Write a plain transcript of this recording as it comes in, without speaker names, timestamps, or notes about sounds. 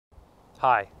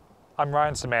Hi, I'm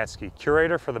Ryan Szymanski,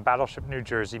 curator for the Battleship New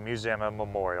Jersey Museum and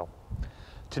Memorial.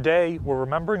 Today, we're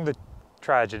remembering the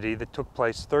tragedy that took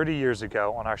place 30 years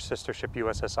ago on our sister ship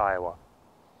USS Iowa.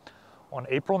 On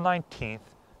April 19,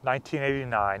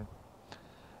 1989,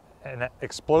 an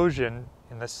explosion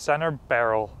in the center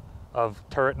barrel of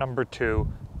turret number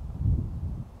 2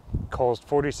 caused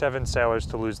 47 sailors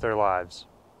to lose their lives.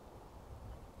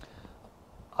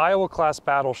 Iowa-class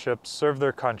battleships served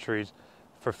their countries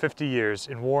for 50 years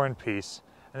in war and peace,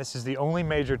 and this is the only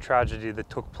major tragedy that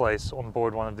took place on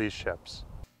board one of these ships.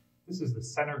 This is the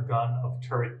center gun of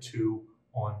turret 2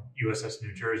 on USS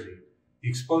New Jersey. The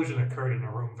explosion occurred in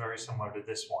a room very similar to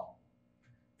this one.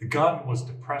 The gun was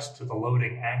depressed to the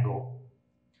loading angle.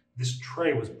 This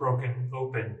tray was broken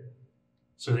open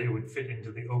so that it would fit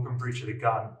into the open breech of the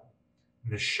gun.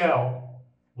 And the shell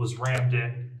was rammed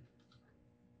in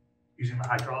using the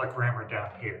hydraulic rammer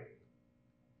down here.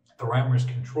 The rammer is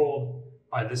controlled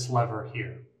by this lever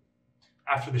here.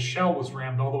 After the shell was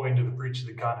rammed all the way into the breech of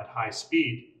the gun at high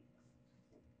speed,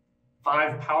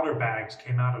 5 powder bags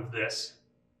came out of this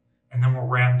and then were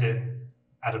rammed in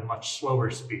at a much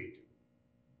slower speed.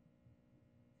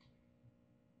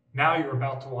 Now you're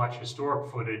about to watch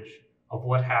historic footage of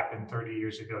what happened 30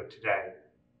 years ago today,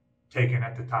 taken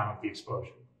at the time of the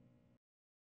explosion.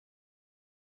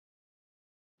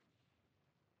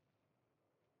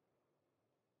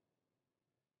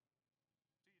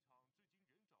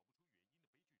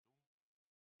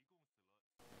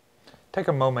 Take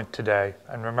a moment today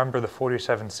and remember the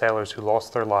 47 sailors who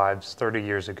lost their lives 30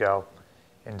 years ago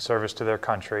in service to their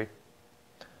country.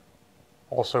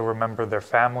 Also remember their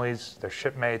families, their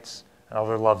shipmates, and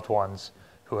other loved ones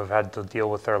who have had to deal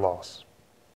with their loss.